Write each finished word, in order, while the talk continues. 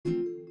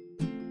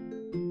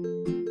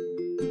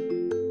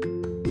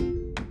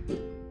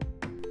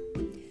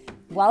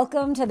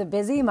Welcome to the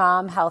Busy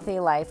Mom Healthy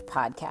Life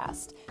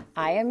podcast.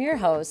 I am your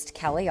host,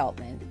 Kelly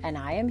Altman, and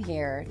I am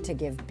here to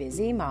give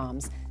busy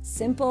moms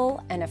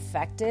simple and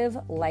effective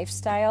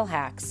lifestyle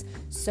hacks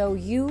so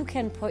you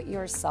can put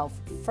yourself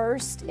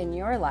first in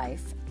your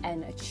life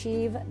and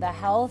achieve the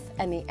health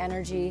and the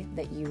energy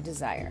that you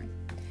desire.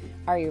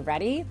 Are you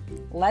ready?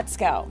 Let's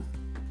go.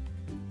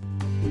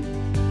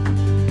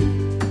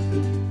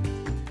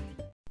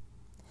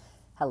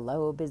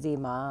 Hello, busy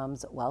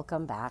moms.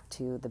 Welcome back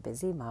to the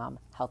Busy Mom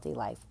Healthy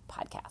Life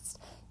podcast.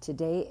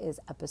 Today is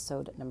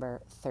episode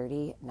number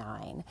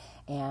 39,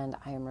 and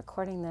I am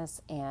recording this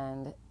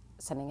and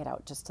sending it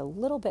out just a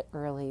little bit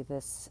early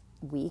this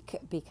week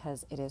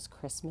because it is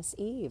Christmas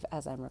Eve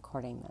as I'm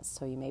recording this.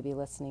 So you may be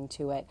listening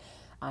to it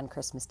on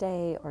Christmas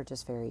Day or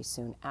just very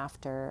soon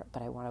after,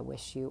 but I want to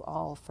wish you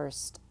all,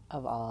 first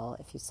of all,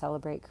 if you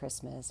celebrate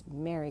Christmas,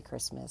 Merry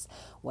Christmas,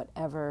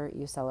 whatever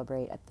you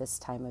celebrate at this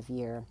time of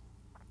year.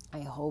 I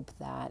hope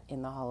that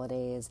in the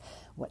holidays,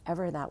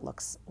 whatever that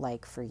looks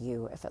like for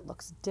you, if it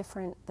looks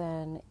different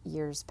than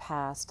years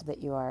past,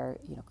 that you are,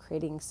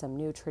 creating some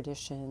new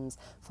traditions,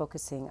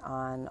 focusing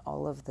on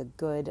all of the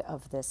good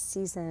of this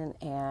season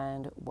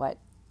and what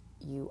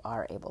you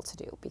are able to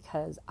do,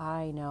 because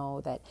I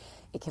know that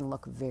it can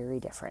look very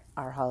different.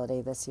 Our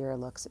holiday this year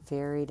looks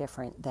very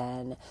different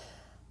than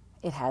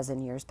it has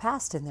in years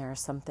past, and there are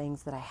some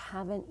things that I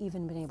haven't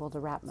even been able to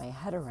wrap my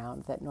head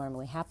around that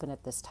normally happen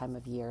at this time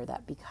of year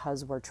that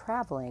because we're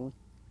traveling,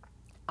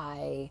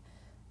 I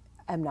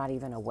am not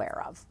even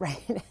aware of,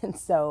 right? And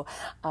so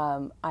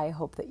I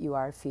hope that you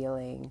are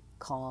feeling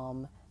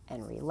calm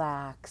and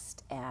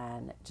relaxed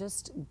and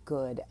just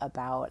good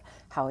about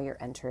how you're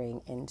entering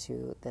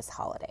into this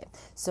holiday.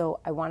 So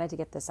I wanted to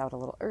get this out a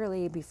little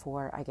early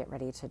before I get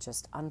ready to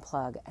just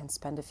unplug and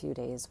spend a few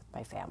days with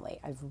my family.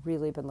 I've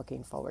really been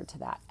looking forward to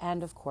that.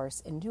 And of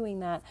course, in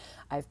doing that,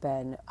 I've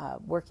been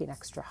working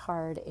extra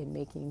hard in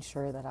making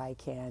sure that I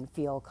can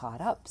feel caught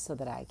up so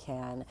that I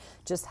can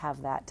just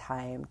have that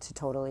time to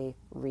totally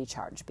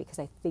recharge, because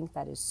I think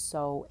that is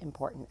so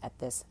important at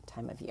this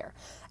time of year.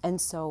 And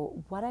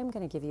so what I'm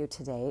going to give you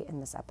today in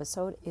this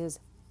episode is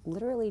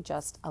literally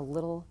just a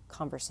little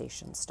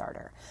conversation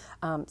starter,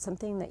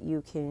 something that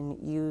you can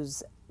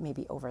use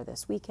maybe over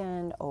this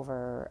weekend,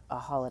 over a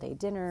holiday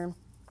dinner,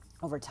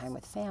 over time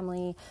with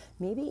family,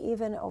 maybe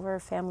even over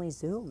family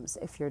Zooms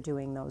if you're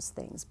doing those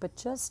things. But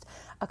just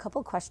a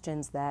couple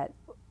questions that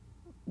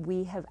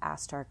we have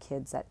asked our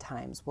kids at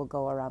times. We'll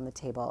go around the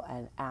table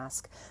and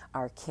ask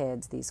our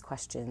kids these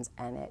questions,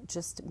 and it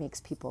just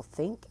makes people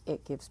think.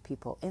 It gives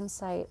people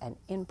insight and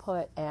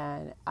input,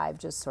 and I've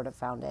just sort of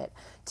found it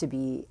to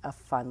be a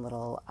fun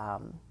little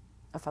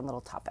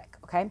topic.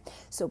 Okay,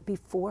 so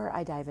before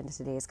I dive into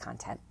today's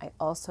content, I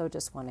also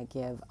just want to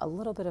give a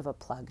little bit of a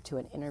plug to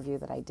an interview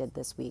that I did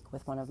this week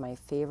with one of my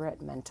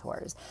favorite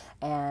mentors,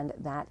 and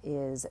that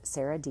is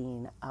Sarah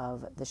Dean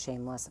of the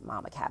Shameless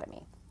Mom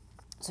Academy.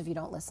 So if you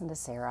don't listen to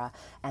Sarah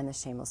and the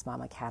Shameless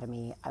Mom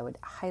Academy, I would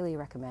highly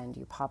recommend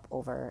you pop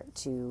over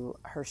to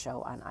her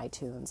show on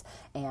iTunes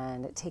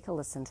and take a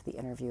listen to the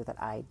interview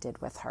that I did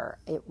with her.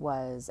 It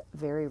was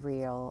very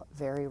real,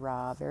 very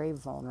raw, very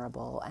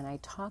vulnerable, and I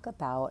talk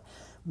about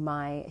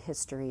my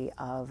history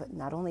of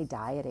not only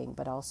dieting,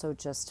 but also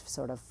just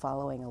sort of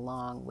following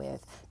along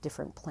with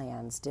different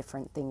plans,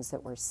 different things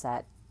that were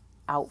set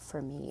out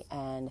for me,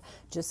 and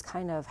just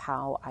kind of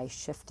how I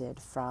shifted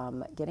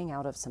from getting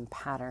out of some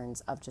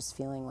patterns of just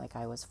feeling like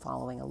I was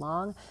following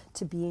along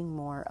to being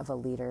more of a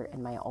leader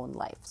in my own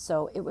life.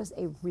 So it was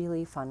a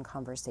really fun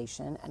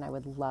conversation, and I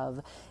would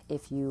love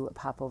if you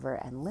pop over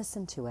and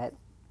listen to it.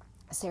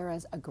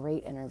 Sarah's a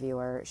great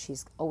interviewer.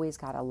 She's always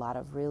got a lot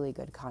of really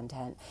good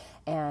content.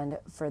 And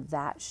for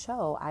that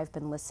show, I've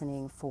been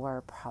listening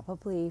for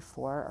probably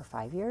 4 or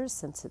 5 years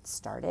since it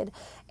started.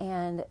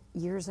 And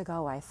years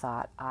ago, I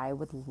thought I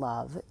would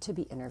love to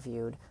be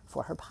interviewed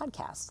for her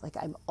podcast. Like,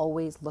 I'm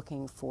always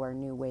looking for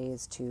new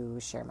ways to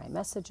share my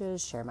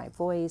messages, share my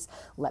voice,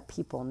 let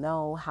people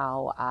know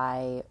how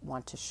I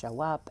want to show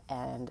up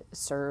and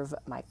serve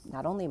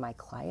not only my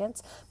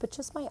clients, but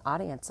just my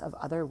audience of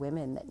other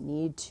women that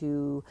need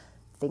to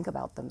think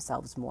about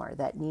themselves more,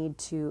 that need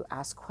to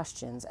ask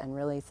questions and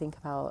really think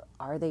about,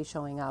 are they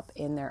showing up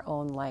in their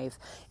own life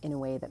in a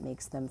way that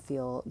makes them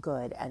feel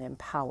good and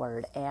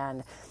empowered,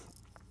 and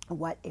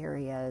what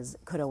areas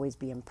could always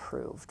be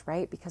improved,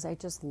 right? Because I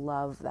just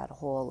love that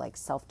whole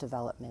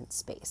self-development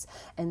space.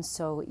 And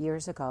so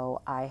years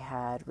ago, I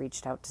had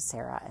reached out to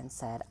Sarah and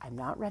said, I'm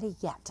not ready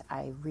yet.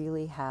 I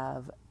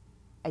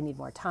need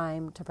more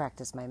time to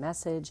practice my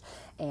message,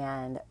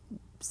 and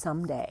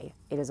someday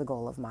it is a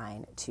goal of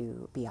mine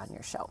to be on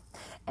your show.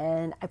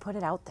 And I put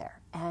it out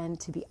there. And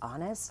to be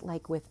honest,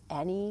 like with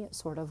any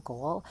sort of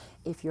goal,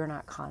 if you're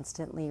not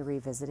constantly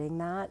revisiting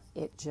that,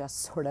 it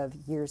just sort of,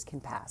 years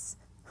can pass,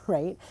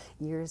 right?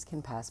 Years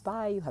can pass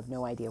by. You have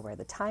no idea where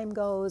the time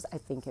goes. I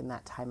think in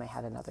that time I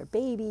had another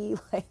baby,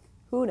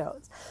 who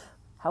knows?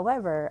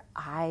 However,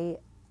 I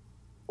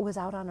was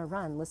out on a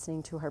run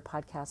listening to her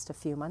podcast a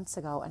few months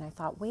ago, and I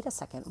thought, wait a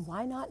second,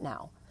 why not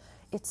now?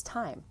 it's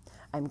time.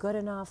 I'm good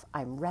enough.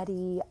 I'm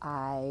ready.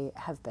 I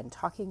have been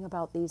talking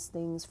about these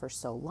things for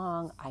so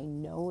long. I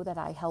know that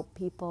I help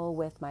people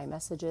with my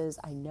messages.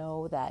 I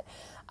know that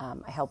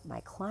I help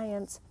my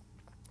clients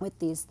with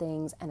these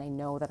things, and I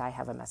know that I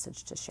have a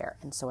message to share.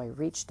 And so I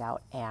reached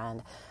out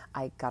and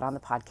I got on the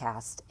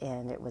podcast,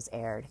 and it was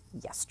aired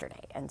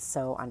yesterday. And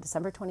so on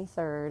December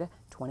 23rd,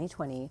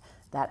 2020,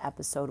 that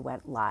episode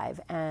went live,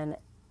 and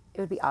it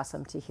would be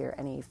awesome to hear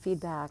any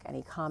feedback,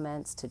 any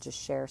comments, to just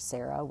share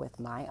Sarah with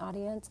my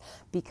audience,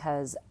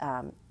 because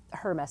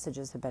her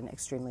messages have been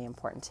extremely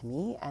important to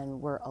me,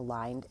 and we're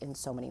aligned in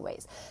so many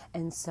ways.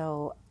 And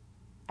so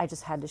I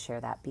just had to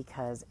share that,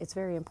 because it's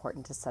very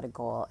important to set a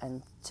goal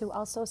and to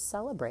also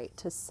celebrate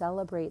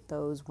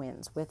those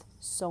wins. With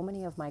so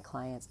many of my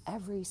clients,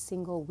 every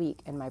single week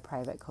in my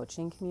private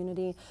coaching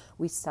community,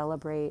 we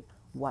celebrate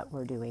what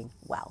we're doing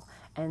well.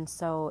 And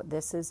so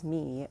this is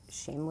me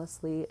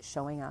shamelessly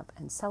showing up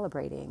and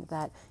celebrating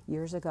that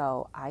years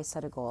ago I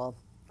set a goal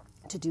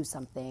to do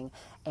something,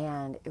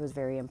 and it was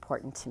very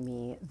important to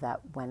me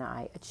that when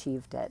I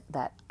achieved it,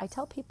 that I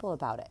tell people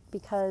about it,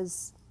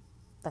 because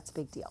that's a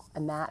big deal.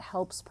 And that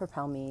helps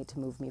propel me to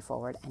move me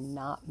forward and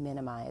not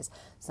minimize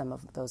some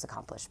of those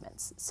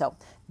accomplishments. So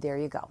there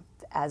you go.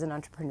 As an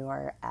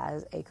entrepreneur,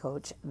 as a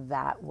coach,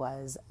 that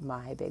was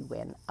my big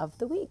win of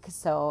the week.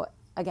 So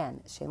again,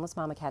 Shameless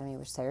Mom Academy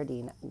with Sarah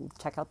Dean.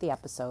 Check out the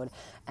episode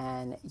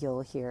and you'll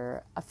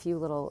hear a few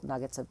little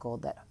nuggets of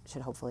gold that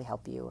should hopefully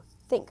help you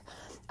think.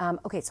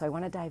 Okay, so I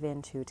want to dive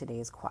into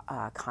today's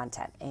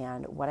content.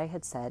 And what I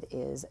had said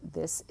is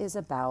this is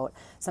about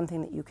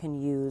something that you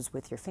can use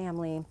with your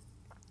family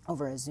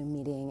over a Zoom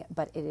meeting,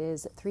 but it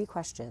is 3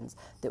 questions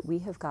that we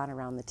have gone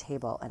around the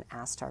table and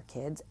asked our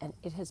kids, and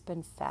it has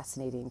been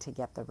fascinating to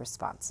get the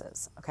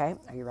responses. Okay,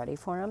 are you ready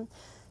for them?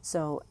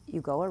 So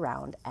you go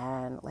around,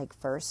 and like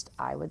first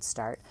I would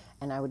start,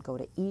 and I would go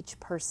to each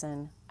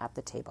person at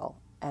the table,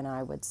 and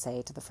I would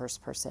say to the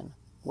first person,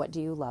 what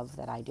do you love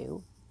that I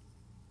do?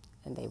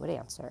 And they would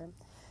answer.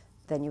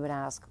 Then you would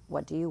ask,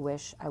 what do you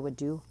wish I would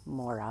do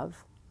more of?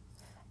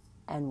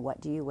 And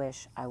what do you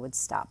wish I would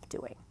stop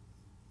doing?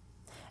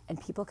 And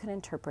people can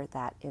interpret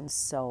that in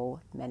so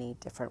many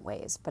different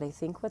ways. But I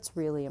think what's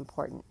really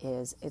important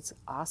is it's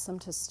awesome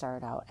to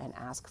start out and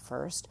ask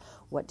first,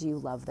 what do you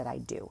love that I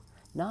do?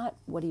 Not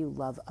what do you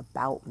love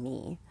about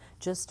me?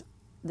 Just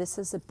this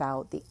is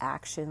about the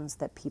actions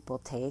that people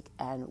take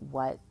and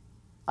what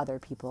other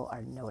people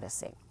are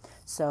noticing.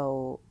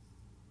 So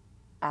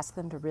ask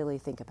them to really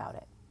think about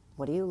it.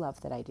 What do you love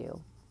that I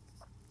do?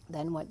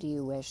 Then what do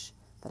you wish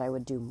that I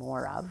would do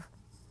more of?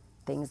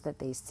 Things that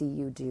they see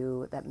you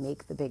do that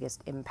make the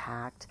biggest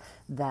impact,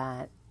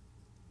 that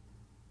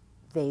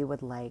they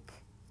would like,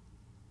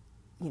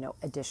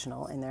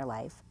 additional in their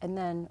life. And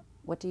then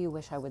what do you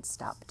wish I would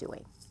stop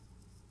doing?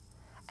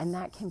 And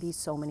that can be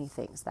so many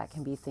things. That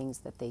can be things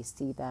that they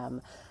see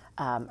them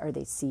or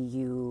they see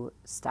you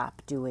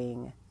stop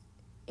doing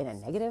in a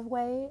negative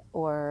way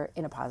or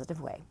in a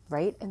positive way,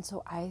 right? And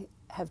so I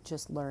have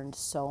just learned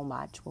so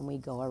much when we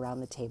go around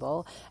the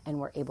table and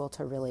we're able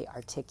to really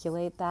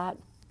articulate that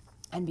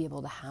and be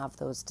able to have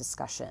those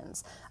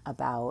discussions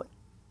about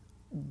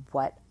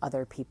what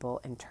other people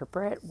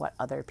interpret, what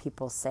other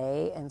people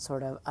say, in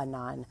sort of a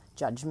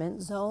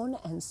non-judgment zone.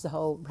 And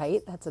so,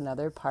 right, that's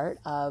another part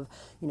of,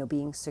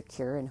 being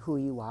secure in who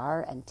you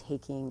are and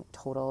taking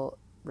total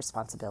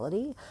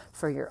responsibility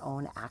for your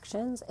own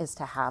actions, is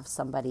to have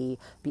somebody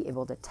be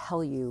able to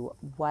tell you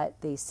what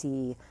they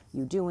see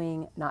you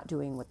doing, not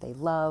doing what they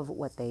love,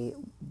 what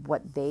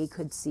they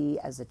could see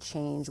as a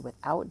change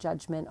without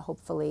judgment,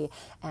 hopefully.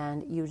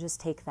 And you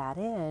just take that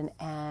in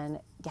and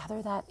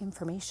gather that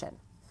information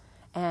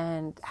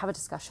and have a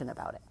discussion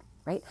about it,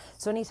 right?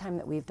 So anytime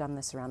that we've done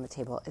this around the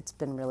table, it's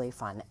been really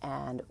fun.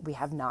 And we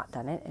have not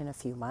done it in a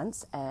few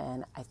months.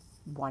 And I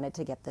wanted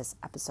to get this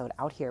episode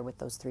out here with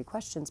those 3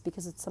 questions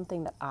because it's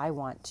something that I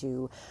want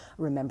to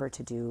remember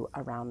to do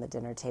around the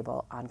dinner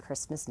table on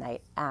Christmas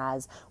night,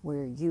 as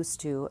we're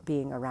used to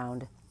being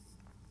around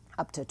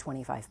up to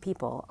 25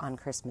 people on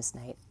Christmas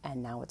night,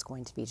 and now it's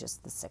going to be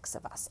just the 6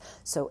 of us.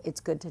 So it's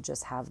good to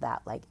just have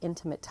that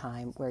intimate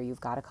time where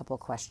you've got a couple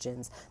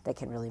questions that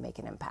can really make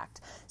an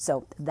impact.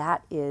 So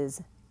that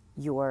is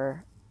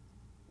your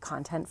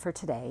content for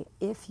today.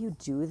 If you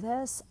do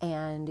this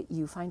and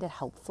you find it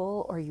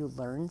helpful, or you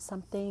learn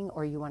something,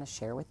 or you want to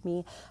share with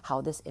me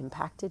how this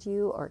impacted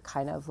you, or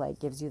kind of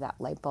gives you that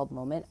light bulb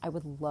moment, I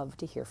would love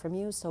to hear from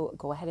you. So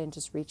go ahead and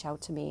just reach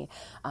out to me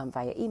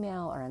via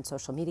email or on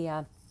social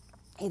media.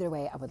 Either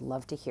way, I would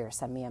love to hear.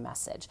 Send me a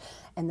message.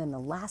 And then the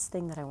last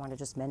thing that I want to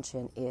just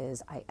mention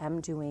is I am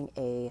doing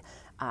a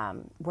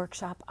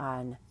workshop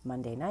on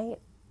Monday night,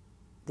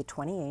 the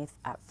 28th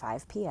at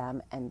 5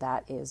 p.m. And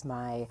that is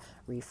my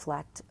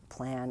Reflect,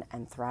 Plan,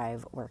 and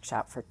Thrive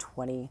workshop for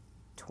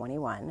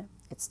 2021.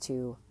 It's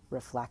to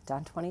reflect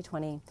on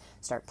 2020,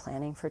 start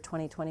planning for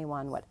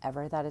 2021,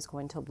 whatever that is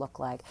going to look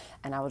like.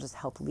 And I will just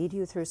help lead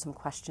you through some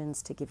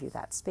questions to give you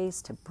that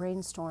space to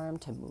brainstorm,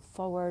 to move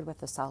forward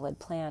with a solid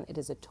plan. It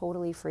is a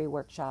totally free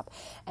workshop,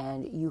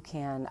 and you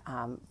can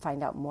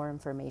find out more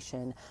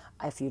information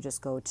if you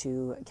just go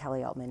to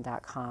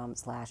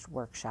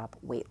kellyaeltman.com/workshop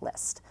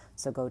waitlist.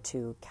 So go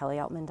to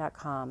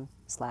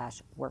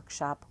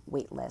kellyaeltman.com/workshop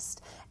waitlist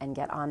and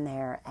get on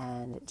there.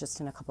 And just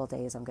in a couple of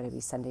days, I'm going to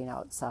be sending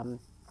out some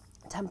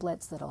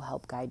templates that'll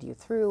help guide you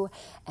through,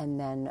 and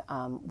then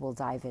we'll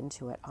dive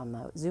into it on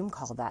the Zoom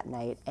call that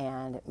night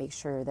and make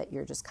sure that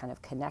you're just kind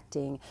of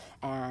connecting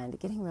and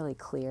getting really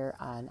clear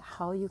on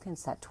how you can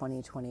set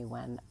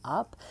 2021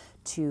 up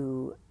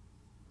to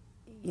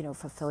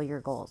fulfill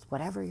your goals,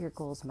 whatever your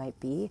goals might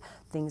be,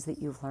 things that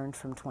you've learned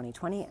from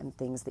 2020 and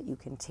things that you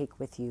can take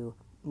with you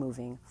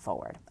moving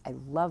forward. I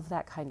love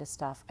that kind of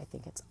stuff. I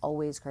think it's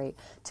always great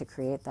to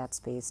create that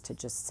space to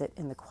just sit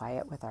in the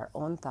quiet with our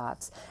own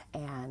thoughts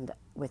and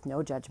with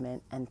no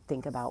judgment and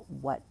think about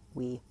what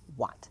we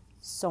want.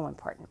 So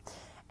important.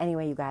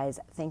 Anyway, you guys,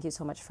 thank you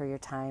so much for your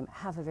time.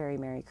 Have a very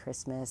Merry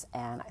Christmas,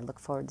 and I look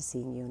forward to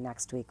seeing you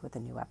next week with a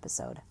new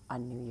episode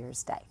on New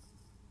Year's Day.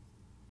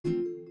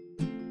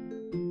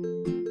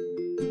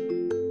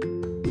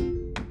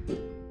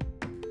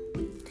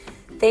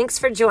 Thanks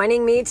for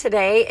joining me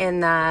today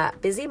in the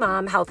Busy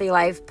Mom Healthy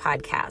Life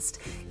podcast.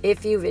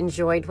 If you've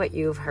enjoyed what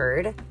you've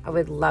heard, I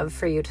would love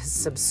for you to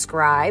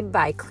subscribe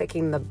by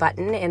clicking the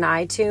button in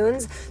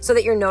iTunes so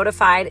that you're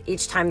notified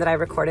each time that I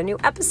record a new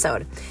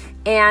episode.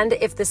 And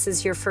if this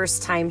is your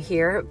first time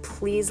here,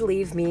 please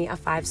leave me a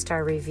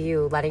 5-star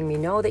review, letting me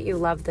know that you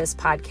love this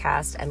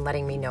podcast and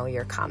letting me know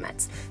your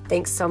comments.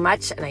 Thanks so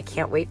much, and I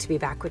can't wait to be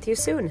back with you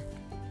soon.